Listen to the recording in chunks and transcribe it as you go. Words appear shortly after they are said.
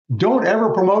Don't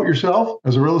ever promote yourself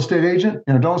as a real estate agent.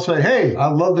 Don't say, hey, I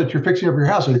love that you're fixing up your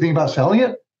house. Are you thinking about selling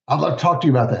it? I'd love to talk to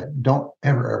you about that. Don't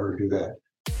ever do that.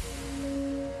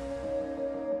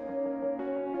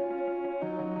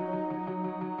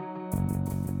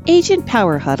 Agent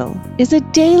Power Huddle is a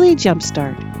daily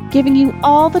jumpstart, giving you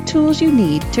all the tools you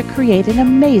need to create an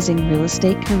amazing real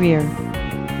estate career.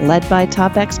 Led by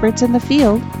top experts in the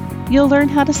field, you'll learn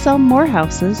how to sell more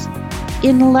houses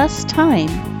in less time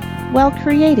while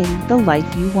creating the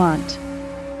life you want.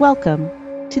 Welcome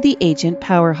to the Agent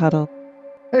Power Huddle.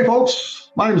 Hey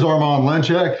folks, my name is Armand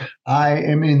Lenchek. I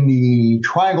am in the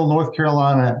Triangle, North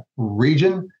Carolina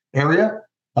region area,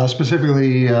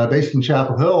 specifically based in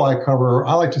Chapel Hill.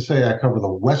 I like to say I cover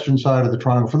the western side of the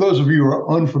Triangle. For those of you who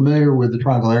are unfamiliar with the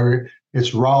Triangle area,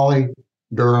 it's Raleigh,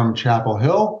 Durham, Chapel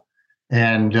Hill,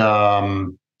 and it's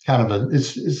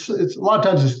a lot of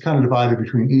times it's kind of divided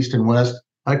between east and west.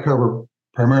 I cover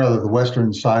primarily the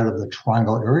western side of the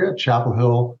Triangle area: Chapel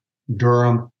Hill,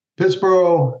 Durham,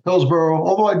 Pittsboro, Hillsboro,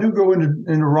 although I do go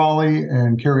into Raleigh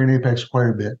and Cary and Apex quite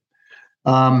a bit.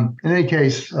 In any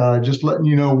case, just letting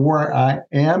you know where I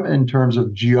am in terms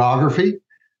of geography.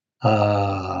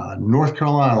 North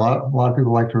Carolina, a lot of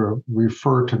people like to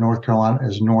refer to North Carolina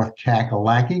as North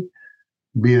Kakalaki.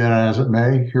 Be that as it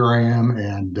may, here I am,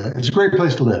 and it's a great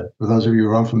place to live. For those of you who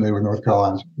are unfamiliar with North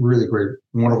Carolina, it's a really great,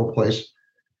 wonderful place.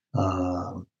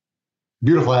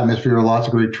 Beautiful atmosphere, lots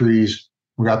of great trees.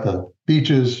 We got the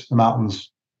beaches, the mountains.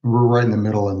 We're right in the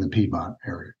middle in the Piedmont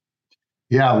area.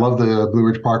 Yeah, I love the Blue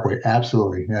Ridge Parkway.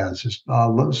 Absolutely. Yeah, it's just a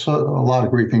lot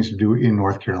of great things to do in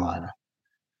North Carolina.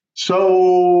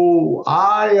 So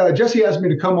Jesse asked me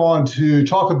to come on to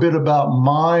talk a bit about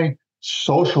my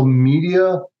social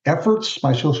media efforts,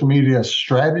 my social media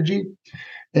strategy.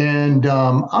 And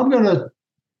I'm gonna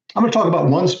talk about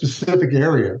one specific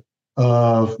area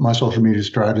of my social media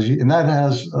strategy, and that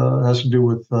has to do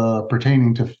with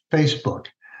pertaining to Facebook.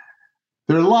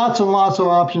 There are lots and lots of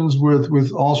options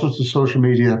with all sorts of social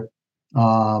media.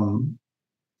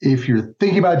 If you're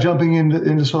thinking about jumping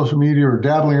into social media or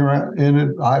dabbling around in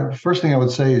it, first thing I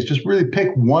would say is just really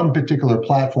pick one particular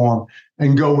platform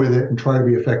and go with it and try to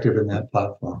be effective in that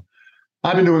platform.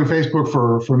 I've been doing Facebook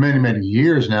for many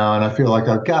years now, and I feel like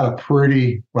I've got a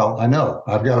pretty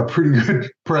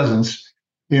good presence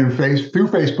through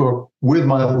Facebook with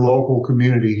my local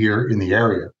community here in the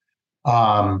area.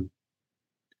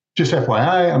 Just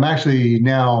FYI, I'm actually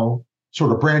now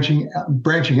sort of branching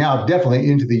out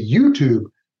definitely into the YouTube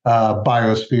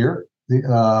biosphere,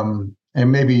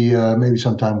 and maybe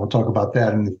sometime we'll talk about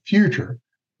that in the future.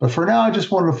 But for now, I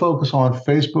just wanted to focus on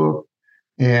Facebook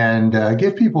and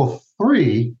give people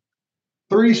three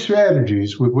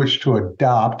strategies with which to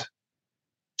adopt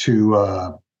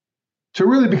to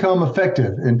really become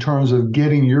effective in terms of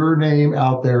getting your name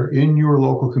out there in your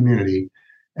local community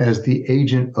as the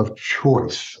agent of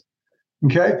choice.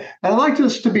 Okay. And I'd like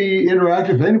this to be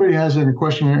interactive. If anybody has any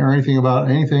question or anything about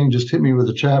anything, just hit me with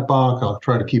a chat box. I'll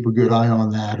try to keep a good eye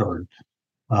on that, or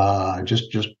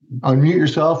just unmute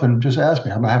yourself and just ask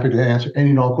me. I'm happy to answer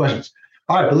any and all questions.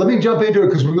 All right, but let me jump into it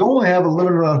because we only have a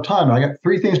limited amount of time. I got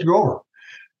three things to go over.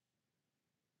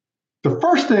 The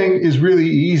first thing is really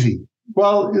easy.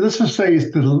 Well, let's just say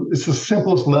it's the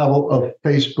simplest level of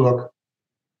Facebook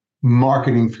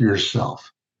marketing for yourself.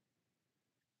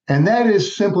 And that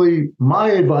is simply, my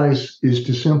advice is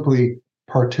to simply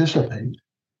participate.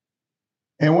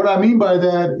 And what I mean by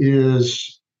that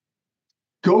is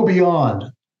go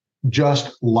beyond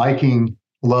just liking,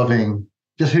 loving,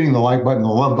 just hitting the like button, the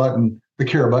love button, the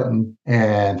care button,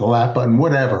 and the laugh button,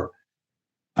 whatever.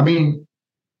 I mean,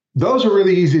 those are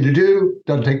really easy to do.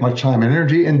 Doesn't take much time and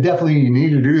energy, and definitely you need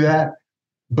to do that.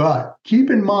 But keep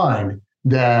in mind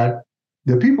that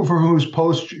the people for whose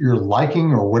post you're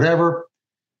liking or whatever,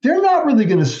 they're not really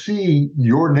going to see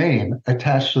your name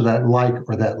attached to that like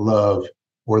or that love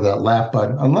or that laugh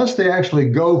button unless they actually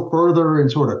go further and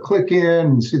sort of click in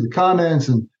and see the comments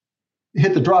and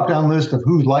hit the drop-down list of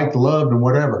who's liked, loved, and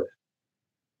whatever.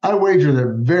 I wager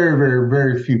that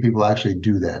very few people actually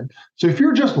do that. So if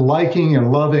you're just liking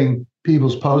and loving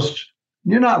people's posts,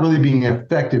 you're not really being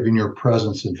effective in your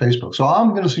presence in Facebook. So I'm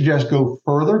going to suggest go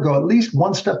further, go at least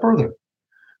one step further.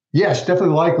 Yes,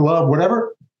 definitely like, love,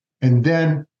 whatever, and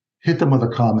then hit them with a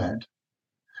comment.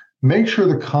 Make sure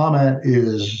the comment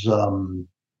is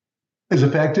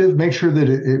effective. Make sure that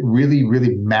it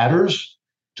really matters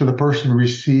to the person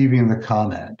receiving the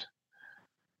comment.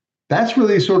 That's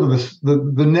really sort of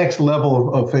the next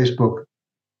level of Facebook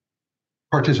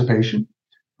participation.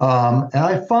 And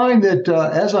I find that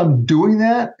as I'm doing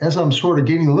that, as I'm sort of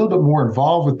getting a little bit more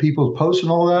involved with people's posts and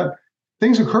all that,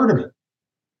 things occur to me.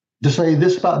 to say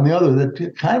this about and the other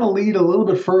that kind of lead a little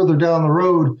bit further down the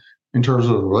road in terms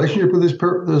of the relationship with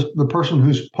the person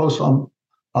whose post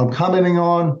I'm commenting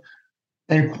on.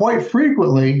 And quite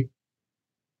frequently,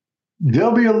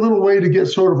 there'll be a little way to get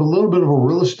sort of a little bit of a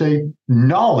real estate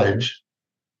knowledge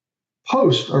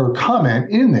post or comment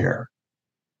in there.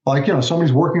 Like,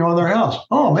 somebody's working on their house.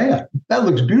 Oh, man, that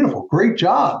looks beautiful. Great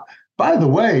job. By the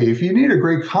way, if you need a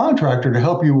great contractor to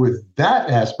help you with that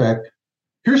aspect,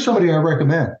 here's somebody I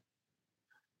recommend.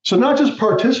 So not just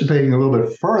participating a little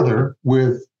bit further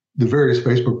with the various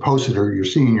Facebook posts that you're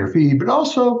seeing in your feed, but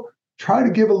also try to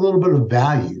give a little bit of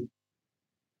value.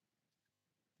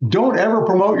 Don't ever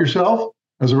promote yourself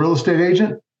as a real estate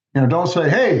agent. Don't say,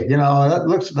 hey,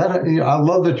 I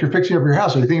love that you're fixing up your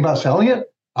house. Are you thinking about selling it?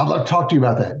 I'd love to talk to you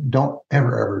about that. Don't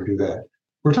ever do that.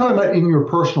 We're talking about in your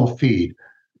personal feed.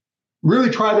 Really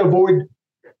try to avoid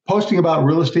posting about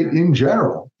real estate in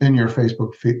general in your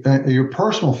Facebook feed, your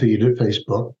personal feed at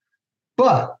Facebook.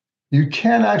 But you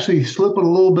can actually slip a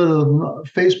little bit of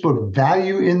Facebook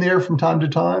value in there from time to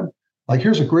time. Like,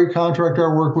 here's a great contractor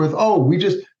I work with. Oh,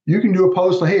 you can do a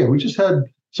post like, hey, we just had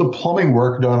some plumbing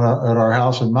work done at our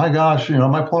house. And my gosh,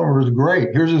 my plumber was great.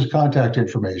 Here's his contact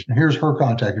information. Here's her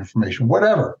contact information,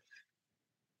 whatever.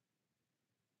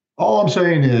 All I'm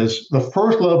saying is the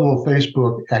first level of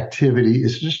Facebook activity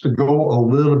is just to go a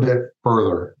little bit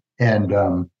further and,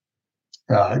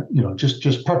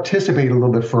 just participate a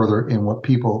little bit further in what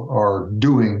people are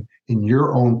doing in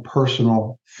your own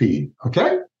personal feed.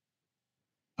 Okay.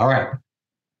 All right.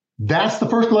 That's the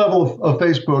first level of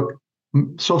Facebook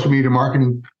social media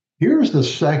marketing. Here's the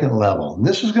second level. And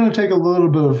this is going to take a little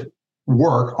bit of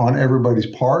work on everybody's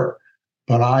part,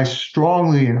 but I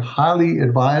strongly and highly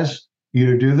advise you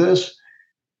to do this.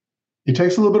 It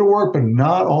takes a little bit of work, but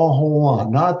not a whole lot,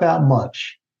 not that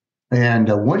much. And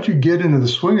once you get into the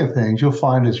swing of things, you'll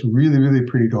find it's really, really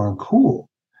pretty darn cool.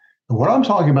 And what I'm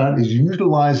talking about is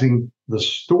utilizing the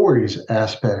stories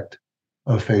aspect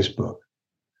of Facebook.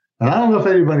 And I don't know if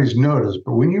anybody's noticed,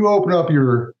 but when you open up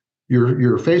your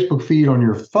Facebook feed on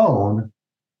your phone,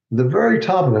 the very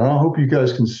top of it, I hope you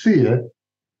guys can see it,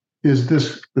 is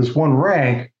this one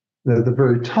rank at the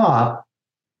very top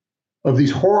of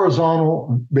these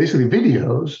horizontal, basically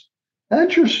videos.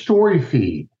 That's your story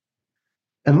feed.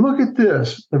 And look at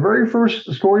this, the very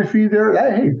first story feed there,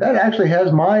 that actually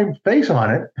has my face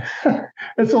on it.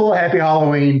 It's a little happy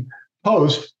Halloween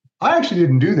post. I actually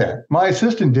didn't do that. My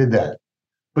assistant did that.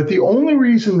 But the only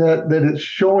reason that it's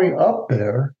showing up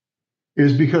there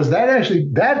is because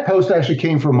that post actually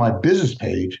came from my business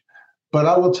page. But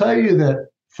I will tell you that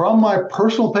from my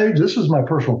personal page, this is my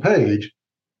personal page,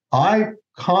 I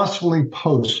constantly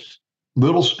post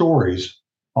little stories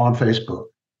on Facebook.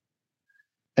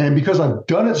 And because I've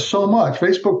done it so much,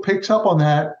 Facebook picks up on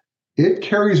that. It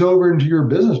carries over into your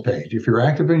business page. If you're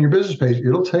active in your business page,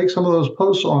 it'll take some of those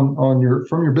posts from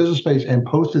your business page and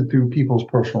post it through people's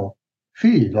personal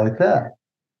feed like that.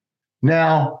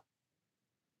 Now,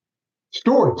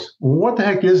 stories. What the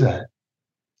heck is that?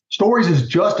 Stories is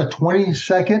just a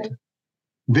 20-second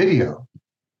video.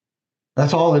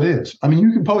 That's all it is. I mean,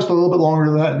 you can post a little bit longer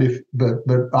than that,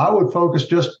 but I would focus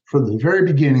just for the very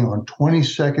beginning on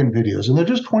 20-second videos. And they're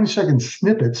just 20-second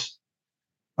snippets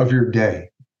of your day,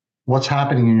 what's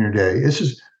happening in your day.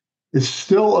 It's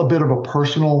still a bit of a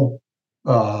personal,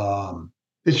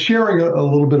 it's sharing a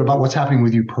little bit about what's happening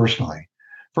with you personally.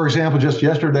 For example, just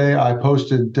yesterday, I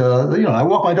posted, I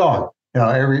walk my dog,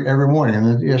 every morning. And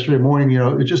then yesterday morning,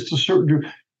 it's just a certain,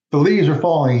 the leaves are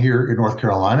falling here in North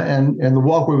Carolina, and the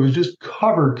walkway was just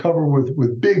covered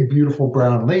with big, beautiful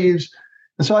brown leaves.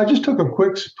 And so I just took a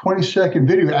quick 20-second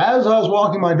video as I was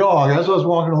walking my dog, as I was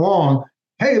walking along.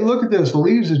 Hey, look at this. The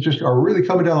leaves are really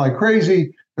coming down like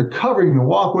crazy. They're covering the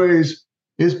walkways.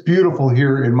 It's beautiful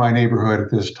here in my neighborhood at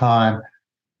this time.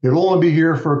 It'll only be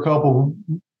here for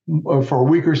a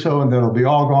week or so, and then it'll be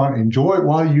all gone. Enjoy it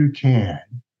while you can.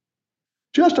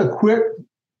 Just a quick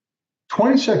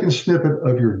 20-second snippet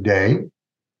of your day,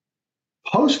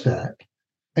 post that,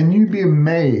 and you'd be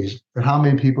amazed at how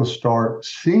many people start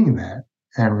seeing that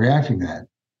and reacting to that.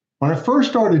 When I first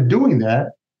started doing that,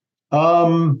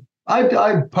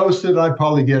 I posted, I'd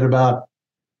probably get about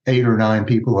 8 or 9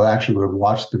 people who actually would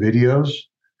watch the videos,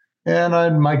 and I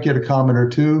might get a comment or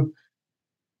two.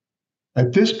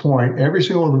 At this point, every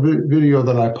single video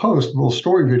that I post, little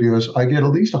story videos, I get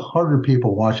at least 100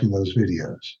 people watching those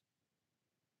videos.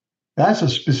 That's a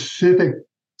specific,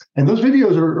 and those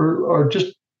videos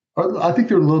I think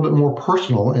they're a little bit more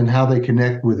personal in how they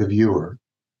connect with the viewer.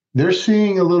 They're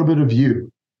seeing a little bit of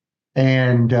you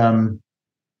and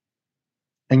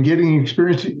getting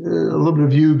experience, a little bit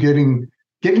of you, getting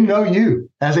to know you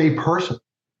as a person.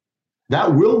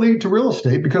 that will lead to real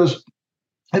estate, because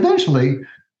eventually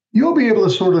you'll be able to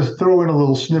sort of throw in a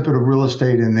little snippet of real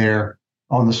estate in there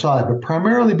on the side, but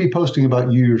primarily be posting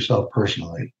about you yourself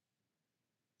personally,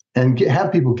 and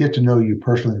have people get to know you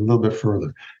personally a little bit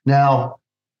further. Now,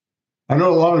 I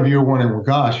know a lot of you are wondering, well,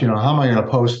 gosh, how am I going to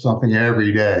post something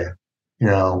every day?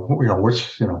 What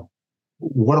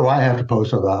do I have to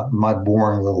post about my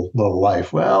boring little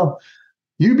life? Well,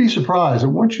 you'd be surprised that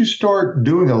once you start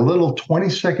doing a little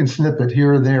 20-second snippet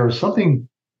here and there, something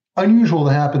unusual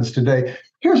that happens today.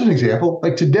 Here's an example.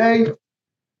 Like today,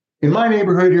 in my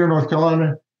neighborhood here in North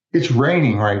Carolina, it's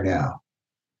raining right now.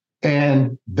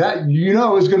 And that,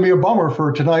 is going to be a bummer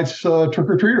for tonight's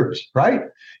trick-or-treaters, right?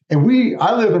 And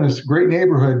I live in this great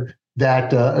neighborhood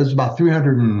that is about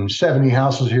 370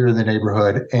 houses here in the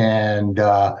neighborhood. And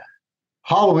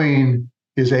Halloween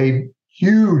is a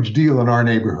huge deal in our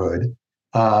neighborhood.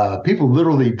 People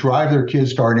literally drive their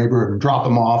kids to our neighborhood and drop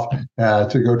them off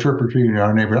to go trick-or-treating in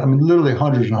our neighborhood. I mean, literally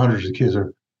hundreds and hundreds of kids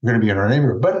are going to be in our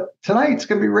neighborhood. But tonight it's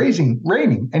going to be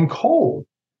raining and cold.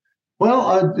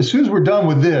 Well, as soon as we're done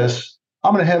with this,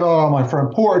 I'm going to head out on my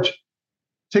front porch,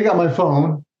 take out my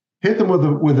phone, hit them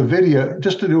with a video,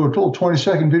 just to do a little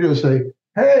 20-second video, say,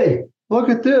 hey, look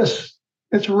at this.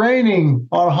 It's raining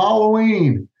on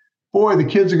Halloween. Boy, the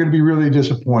kids are going to be really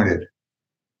disappointed.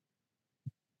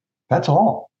 That's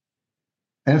all.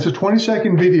 And it's a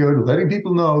 20-second video letting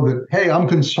people know that, hey, I'm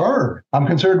concerned. I'm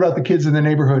concerned about the kids in the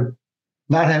neighborhood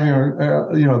not having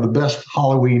the best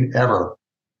Halloween ever.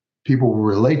 People will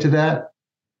relate to that.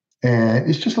 And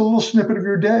it's just a little snippet of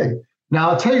your day. Now,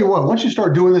 I'll tell you what, once you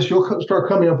start doing this, you'll start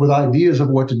coming up with ideas of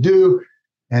what to do.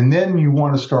 And then you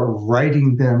want to start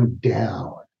writing them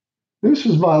down. This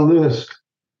is my list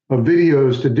of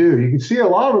videos to do. You can see a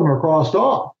lot of them are crossed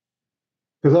off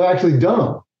because I've actually done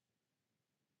them.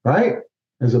 Right?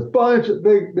 There's a bunch of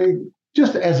big,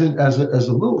 just as an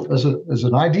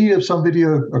idea of some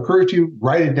video occurs to you,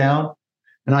 write it down.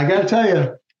 And I got to tell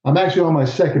you, I'm actually on my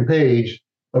second page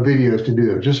of videos to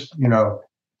do.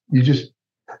 You just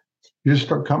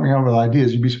start coming up with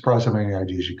ideas. You'd be surprised how many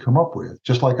ideas you come up with,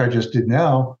 just like I just did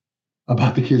now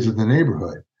about the kids in the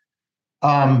neighborhood.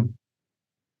 And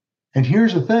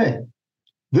here's the thing.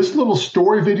 This little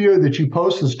story video that you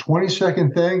post, this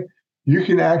 20-second thing, you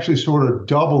can actually sort of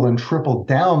double and triple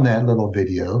down that little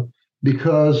video,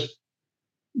 because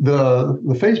the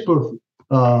Facebook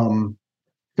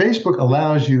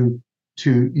allows you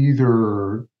to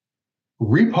either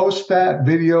repost that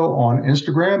video on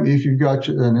Instagram if you've got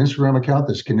an Instagram account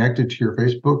that's connected to your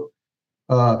Facebook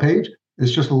page.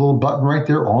 It's just a little button right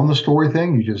there on the story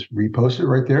thing. You just repost it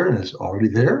right there and it's already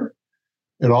there.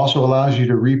 It also allows you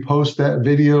to repost that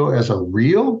video as a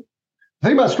reel. The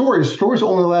thing about stories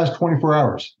only last 24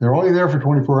 hours. They're only there for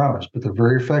 24 hours, but they're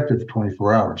very effective for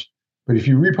 24 hours. But if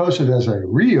you repost it as a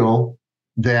reel,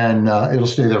 then it'll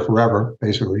stay there forever,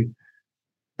 basically.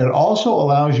 It also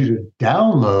allows you to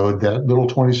download that little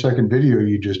 20-second video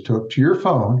you just took to your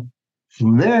phone.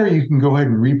 From there, you can go ahead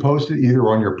and repost it either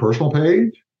on your personal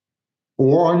page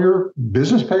or on your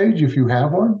business page if you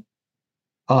have one.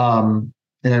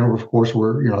 And of course,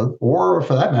 or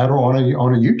for that matter, on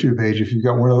a YouTube page if you've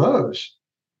got one of those.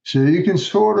 So you can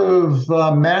sort of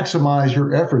maximize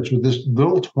your efforts with this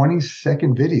little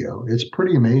 20-second video. It's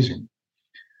pretty amazing.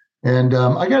 And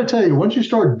I got to tell you, once you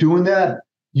start doing that,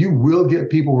 you will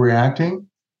get people reacting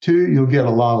to. You'll get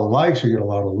a lot of likes, you'll get a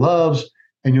lot of loves,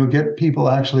 and you'll get people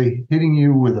actually hitting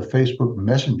you with a Facebook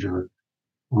Messenger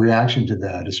reaction to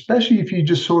that, especially if you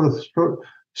just sort of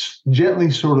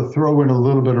gently sort of throw in a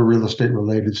little bit of real estate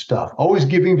related stuff. Always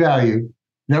giving value.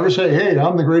 Never say, hey,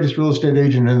 I'm the greatest real estate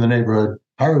agent in the neighborhood.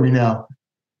 Hire me now.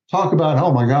 Talk about,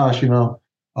 oh my gosh,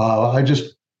 I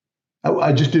just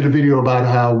did a video about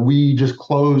how we just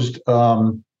closed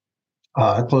a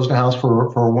house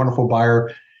for a wonderful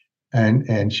buyer,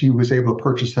 and she was able to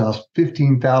purchase the house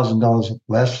 $15,000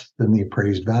 less than the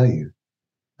appraised value.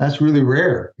 That's really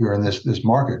rare here in this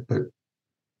market, but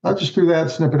I just threw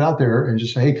that snippet out there and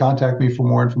just say, hey, contact me for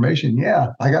more information. Yeah,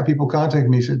 I got people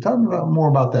contacting me, said, tell me more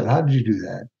about that. How did you do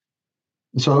that?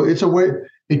 So it's a way,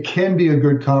 it can be a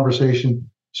good conversation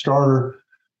starter.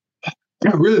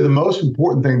 Really, the most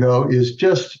important thing, though, is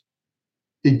just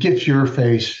it gets your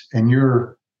face and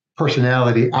your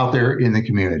personality out there in the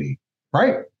community.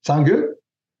 Right? Sound good?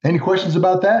 Any questions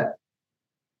about that?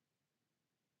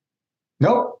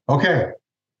 Nope? Okay.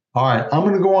 All right. I'm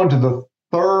going to go on to the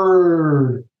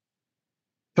third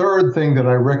thing that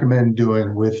I recommend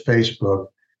doing with Facebook.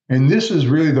 And this is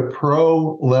really the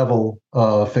pro level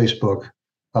of Facebook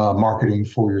marketing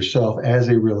for yourself as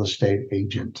a real estate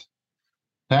agent.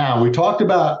 Now, we talked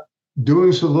about doing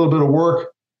a little bit of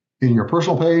work in your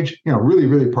personal page, really,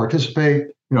 really participate,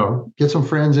 get some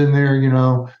friends in there,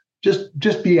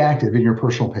 just be active in your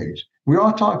personal page. We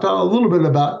all talked a little bit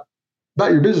about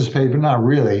your business page, but not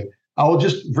really. I will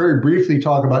just very briefly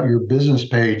talk about your business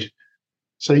page.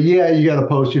 So yeah, you got to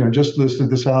post, just listed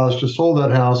this house, just sold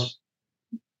that house,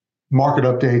 market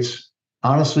updates,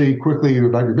 honestly, quickly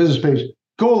about your business page.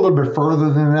 Go a little bit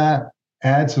further than that,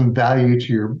 add some value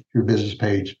to your business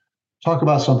page. Talk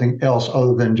about something else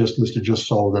other than just listed, just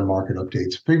sold, and market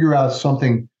updates. Figure out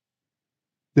something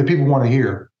that people want to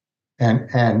hear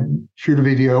and shoot a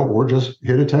video or just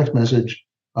hit a text message,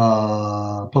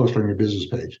 post on your business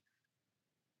page.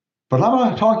 But I'm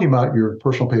not talking about your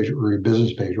personal page or your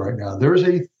business page right now. There's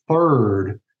a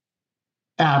third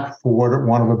app, for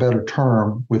want of a better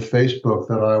term, with Facebook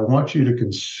that I want you to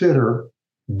consider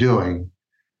doing,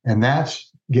 and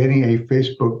that's getting a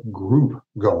Facebook group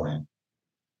going.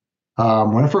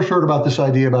 When I first heard about this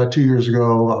idea about 2 years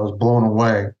ago, I was blown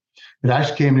away. It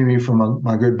actually came to me from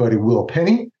my good buddy, Will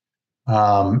Penny.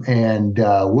 And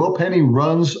Will Penny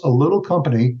runs a little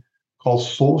company called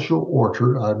Social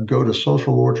Orchard. I'd go to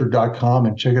socialorchard.com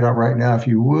and check it out right now if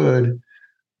you would.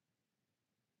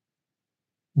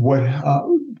 What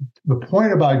the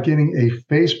point about getting a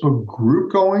Facebook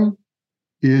group going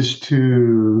is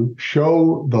to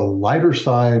show the lighter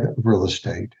side of real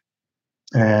estate.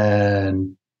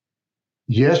 And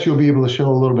yes, you'll be able to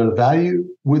show a little bit of value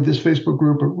with this Facebook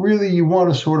group, but really you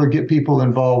want to sort of get people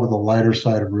involved with the lighter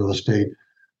side of real estate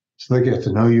so they get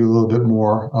to know you a little bit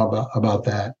more about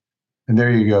that. And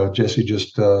there you go. Jesse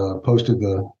just posted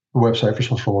the website for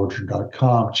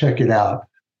socialorchard.com. Check it out.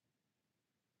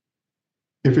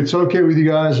 If it's okay with you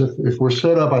guys, if we're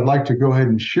set up, I'd like to go ahead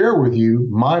and share with you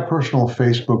my personal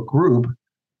Facebook group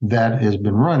that has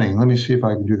been running. Let me see if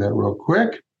I can do that real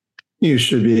quick. You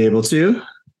should be able to.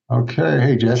 Okay.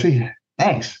 Hey, Jesse.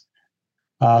 Thanks.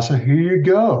 So here you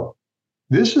go.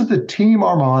 This is the Team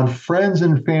Armand Friends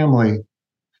and Family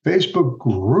Facebook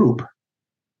group.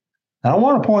 And I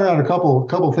want to point out a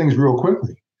couple things real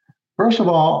quickly. First of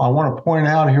all, I want to point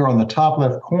out here on the top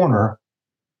left corner,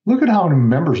 look at how many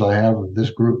members I have of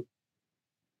this group.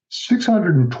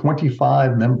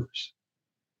 625 members.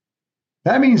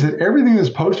 That means that everything that's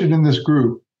posted in this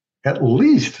group, at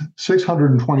least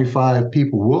 625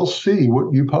 people will see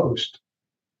what you post.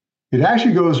 It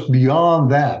actually goes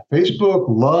beyond that. Facebook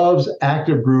loves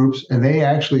active groups, and they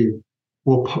actually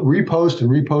will repost and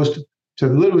repost to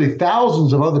literally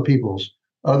thousands of other people's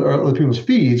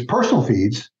feeds, personal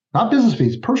feeds, not business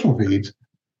feeds, personal feeds,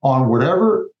 on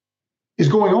whatever is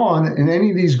going on in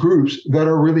any of these groups that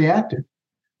are really active.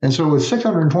 And so with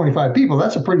 625 people,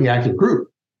 that's a pretty active group.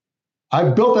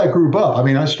 I've built that group up. I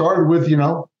mean, I started with,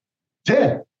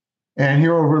 10. And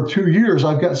here over 2 years,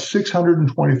 I've got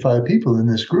 625 people in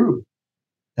this group.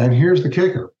 And here's the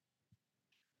kicker.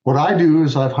 What I do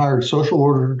is I've hired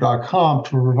socialorchard.com to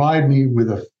provide me with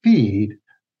a feed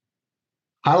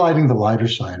highlighting the lighter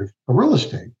side of real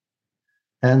estate.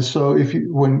 And so if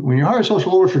you when you hire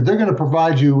Social Orchard, they're going to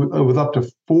provide you with up to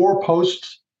 4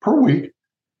 posts per week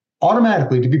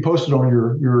automatically to be posted on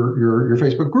your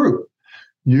Facebook group.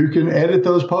 You can edit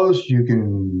those posts. You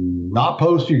can not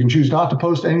post. You can choose not to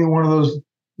post any one of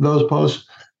those posts.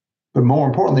 But more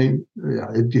importantly,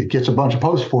 it gets a bunch of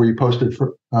posts for you posted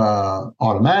for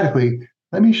automatically.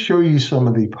 Let me show you some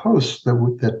of the posts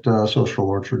that Social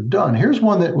Orchard done. Here's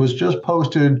one that was just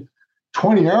posted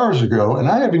 20 hours ago, and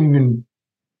I haven't even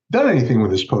done anything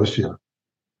with this post yet.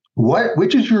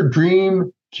 Which is your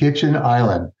dream kitchen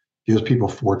island? Gives people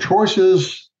 4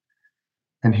 choices.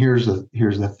 And here's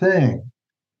the thing.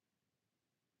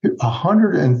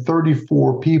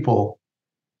 134 people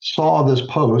saw this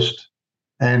post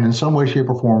and in some way, shape,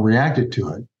 or form reacted to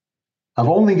it. I've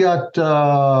only got,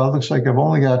 looks like I've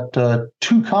only got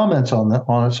 2 comments on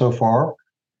it so far,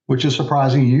 which is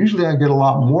surprising. Usually I get a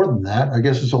lot more than that. I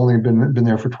guess it's only been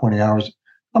there for 20 hours.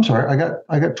 I'm sorry,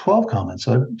 I got 12 comments.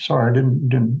 I'm sorry, I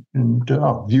didn't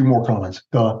view more comments.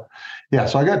 Yeah,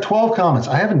 so I got 12 comments.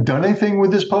 I haven't done anything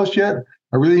with this post yet.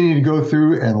 I really need to go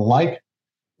through and like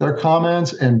their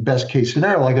comments, and best case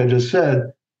scenario, like I just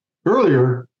said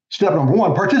earlier, step number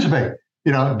 1, participate.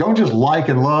 Don't just like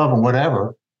and love and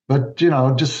whatever, but,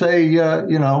 just say,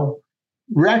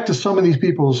 react to some of these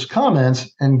people's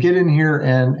comments and get in here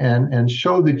and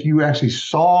show that you actually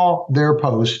saw their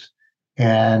post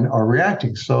and are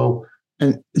reacting. So,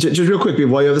 and just real quick,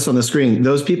 while you have this on the screen,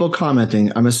 those people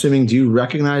commenting, I'm assuming, do you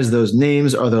recognize those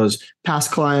names? Are those past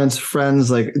clients,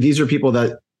 friends? Like, these are people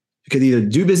that could either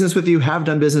do business with you, have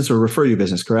done business, or refer you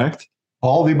business, correct?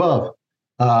 All the above.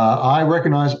 I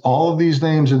recognize all of these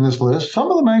names in this list. Some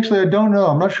of them actually I don't know.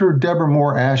 I'm not sure who Deborah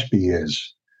Moore Ashby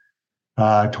is.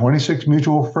 26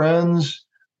 mutual friends,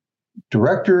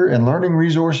 director and learning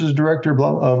resources director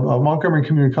of Montgomery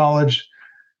Community College.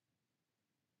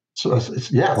 So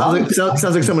yeah, sounds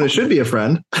like someone who should be a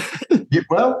friend.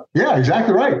 Well, yeah,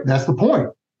 exactly right. That's the point.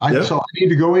 So I need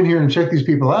to go in here and check these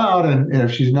people out, and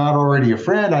if she's not already a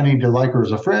friend, I need to like her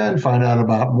as a friend, find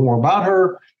out more about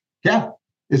her. Yeah,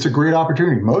 it's a great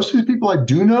opportunity. Most of these people I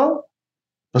do know,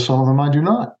 but some of them I do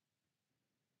not.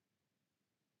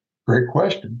 Great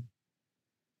question.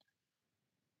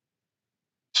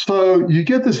 So you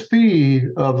get this feed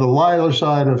of the lighter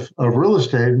side of real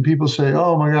estate, and people say,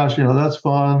 "Oh my gosh, that's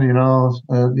fun," and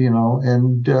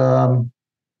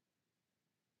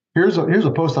here's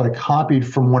a post that I copied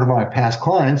from one of my past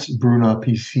clients, Bruna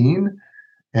Piscine,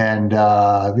 and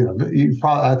I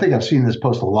think I've seen this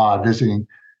post a lot. Visiting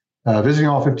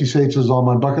all 50 states is on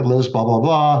my bucket list. Blah blah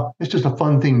blah. It's just a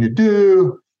fun thing to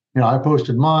do. I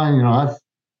posted mine.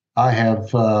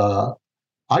 I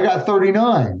got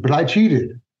 39, but I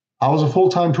cheated. I was a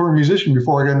full-time touring musician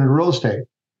before I got into real estate.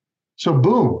 So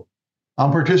boom,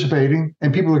 I'm participating,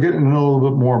 and people are getting to know a little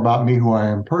bit more about me, who I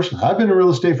am personally. I've been in real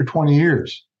estate for 20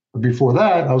 years. But before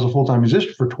that, I was a full-time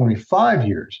musician for 25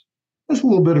 years. That's a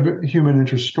little bit of a human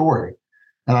interest story.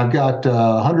 And I've got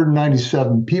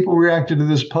 197 people reacted to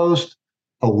this post,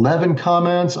 11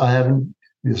 comments.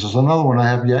 This is another one I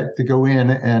have yet to go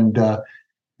in and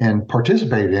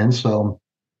participate in. So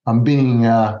I'm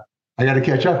I got to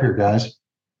catch up here, guys.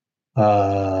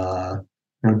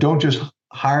 Don't just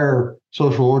hire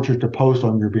Social Orchard to post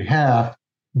on your behalf.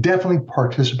 Definitely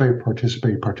participate.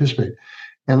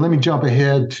 And let me jump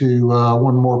ahead to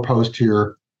one more post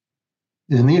here.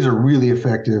 And these are really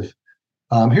effective.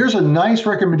 Here's a nice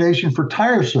recommendation for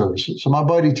tire services. So my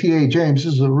buddy T.A. James,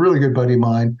 this is a really good buddy of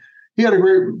mine. He had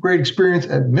a great experience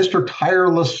at Mr. Tire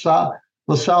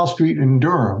LaSalle Street in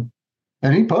Durham.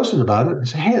 And he posted about it and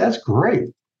said, "Hey, that's great.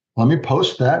 Let me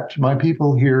post that to my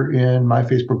people here in my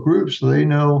Facebook group so they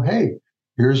know, hey,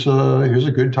 here's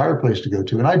a good tire place to go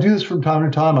to." And I do this from time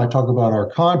to time. I talk about our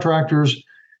contractors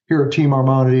here at Team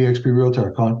Armand at eXp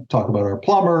Realtor. I talk about our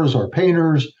plumbers, our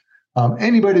painters,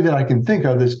 anybody that I can think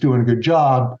of that's doing a good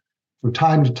job. From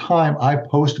time to time, I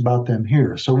post about them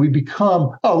here. So we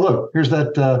become, oh, look, here's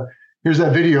that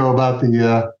video about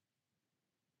the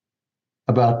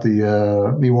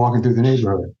me walking through the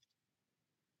neighborhood.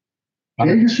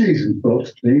 Change of seasons,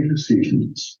 folks. Change of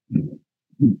seasons.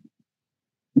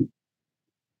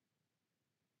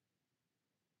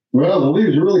 Well, the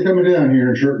leaves are really coming down here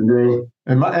in Shirton Grove.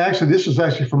 And this is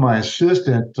actually from my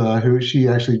assistant, who she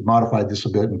actually modified this a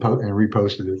bit and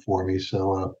reposted it for me.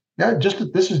 So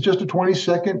this is just a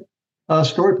 20-second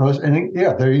story post, and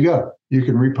there you go. You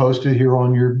can repost it here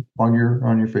on your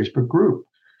Facebook group.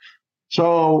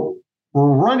 So we're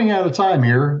running out of time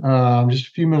here. Just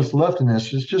a few minutes left in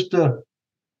this. It's just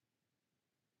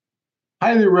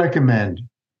highly recommend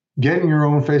getting your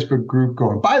own Facebook group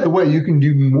going. By the way, you can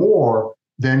do more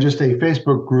than just a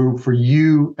Facebook group for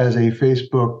you as a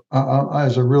Facebook,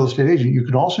 as a real estate agent. You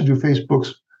can also do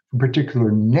Facebooks for particular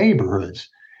neighborhoods.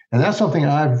 And that's something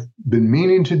I've been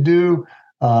meaning to do.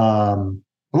 A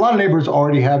lot of neighborhoods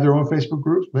already have their own Facebook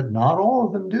groups, but not all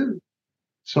of them do.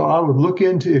 So I would look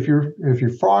into, if you're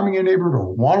farming a neighborhood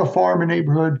or want to farm a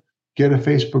neighborhood, get a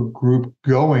Facebook group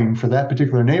going for that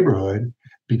particular neighborhood,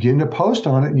 begin to post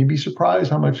on it, and you'd be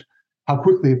surprised how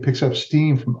quickly it picks up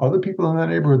steam from other people in that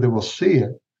neighborhood that will see it.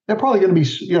 They're probably going to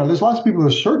be, there's lots of people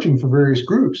that are searching for various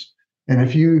groups. And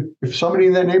if somebody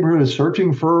in that neighborhood is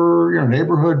searching for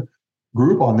neighborhood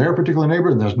group on their particular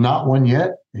neighborhood, and there's not one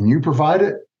yet, and you provide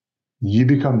it, you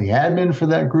become the admin for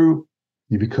that group.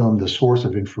 You become the source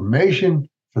of information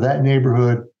for that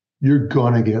neighborhood. You're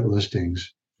going to get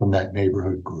listings from that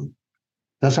neighborhood group.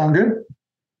 That sound good?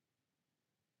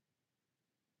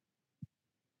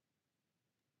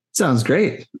 Sounds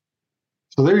great.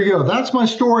 So there you go. That's my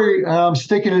story. I'm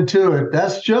sticking to it.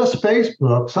 That's just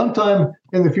Facebook. Sometime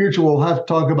in the future, we'll have to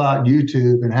talk about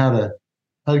YouTube and how to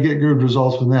get good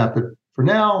results from that. But for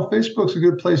now, Facebook's a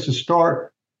good place to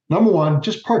start. Number one,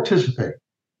 just participate.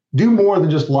 Do more than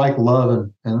just like, love,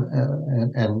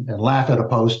 and laugh at a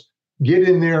post. Get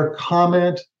in there,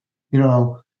 comment.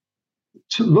 To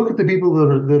look at the people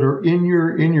that are in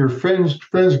your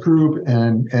friends group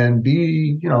and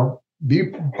be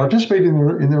participating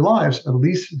in their lives, at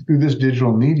least through this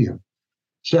digital medium.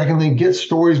 Secondly, get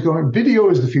stories going. Video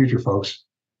is the future, folks.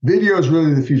 Video is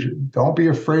really the future. Don't be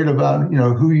afraid about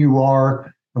who you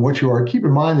are and what you are. Keep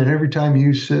in mind that every time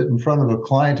you sit in front of a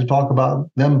client to talk about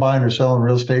them buying or selling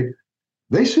real estate,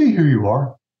 they see who you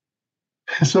are.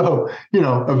 So,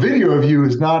 a video of you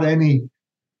is not any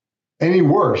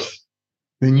worse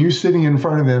than you sitting in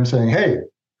front of them saying, "Hey,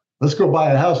 Let's go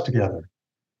buy a house together.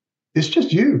 It's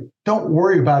just you. Don't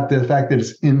worry about the fact that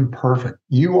it's imperfect.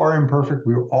 You are imperfect.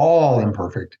 We're all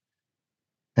imperfect.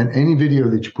 And any video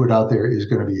that you put out there is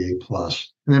going to be A+. And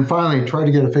then finally, try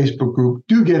to get a Facebook group.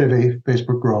 Do get a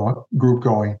Facebook group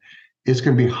going. It's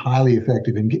going to be highly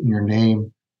effective in getting your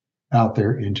name out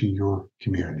there into your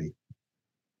community.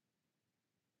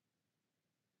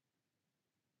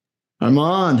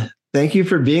 Armand, thank you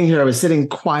for being here. I was sitting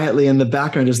quietly in the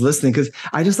background just listening because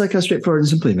I just like how straightforward and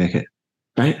simple you make it,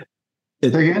 right?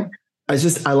 Again?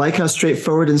 I like how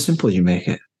straightforward and simple you make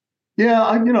it. Yeah,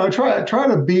 I try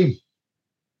to be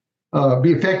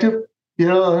effective.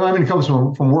 It comes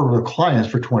from working with clients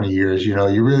for 20 years. You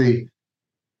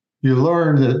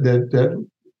learn that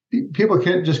people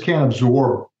can't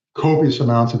absorb copious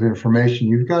amounts of information.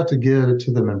 You've got to get it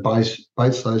to them in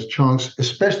bite-sized chunks,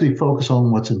 especially focus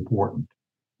on what's important.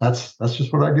 That's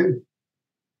just what I do.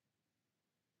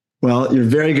 Well, you're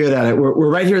very good at it.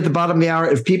 We're right here at the bottom of the hour.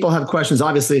 If people have questions,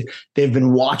 obviously they've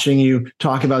been watching you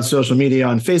talk about social media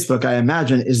on Facebook. I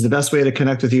imagine is the best way to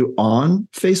connect with you on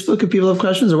Facebook if people have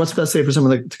questions, or what's the best way for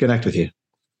someone to connect with you?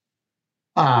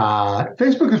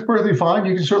 Facebook is perfectly fine.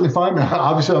 You can certainly find me.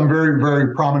 Obviously, I'm very,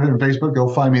 very prominent on Facebook.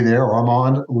 Go find me there,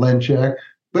 Armand Lenchek.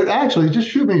 But actually, just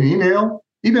shoot me an email.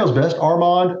 Email's best,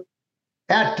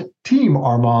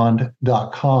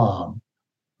 armand@teamarmand.com.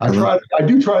 I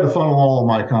do try to funnel all of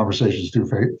my conversations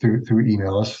through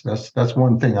email. That's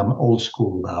one thing I'm old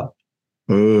school about.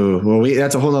 Oh, well,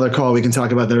 that's a whole other call we can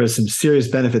talk about. There is some serious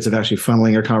benefits of actually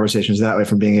funneling your conversations that way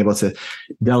from being able to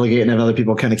delegate and have other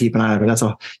people kind of keep an eye on it.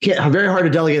 But very hard to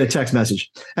delegate a text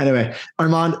message. Anyway,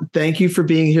 Armand, thank you for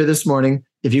being here this morning.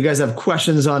 If you guys have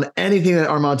questions on anything that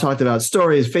Armand talked about,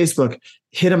 stories, Facebook,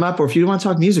 hit him up. Or if you want to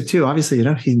talk music too, obviously,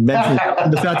 he mentioned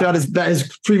the fact that his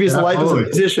previous life as a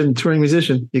musician, touring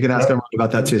musician. You can ask Armand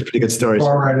about that too. It's pretty good stories.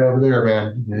 All right over there,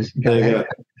 man. There you go.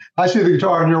 I see the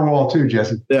guitar on your wall too,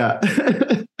 Jesse. Yeah.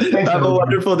 Have a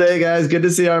wonderful day, guys. Good to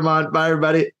see you, Armand. Bye,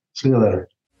 everybody. See you later.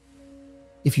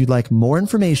 If you'd like more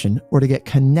information or to get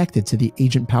connected to the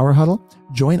Agent Power Huddle,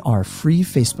 join our free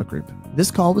Facebook group.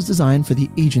 This call was designed for the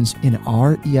agents in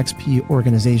our EXP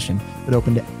organization, but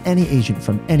open to any agent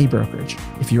from any brokerage.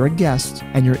 If you're a guest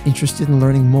and you're interested in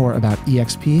learning more about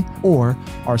EXP or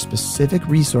our specific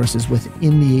resources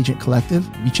within the Agent Collective,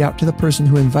 reach out to the person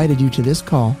who invited you to this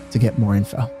call to get more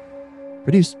info.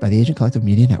 Produced by the Agent Collective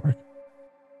Media Network.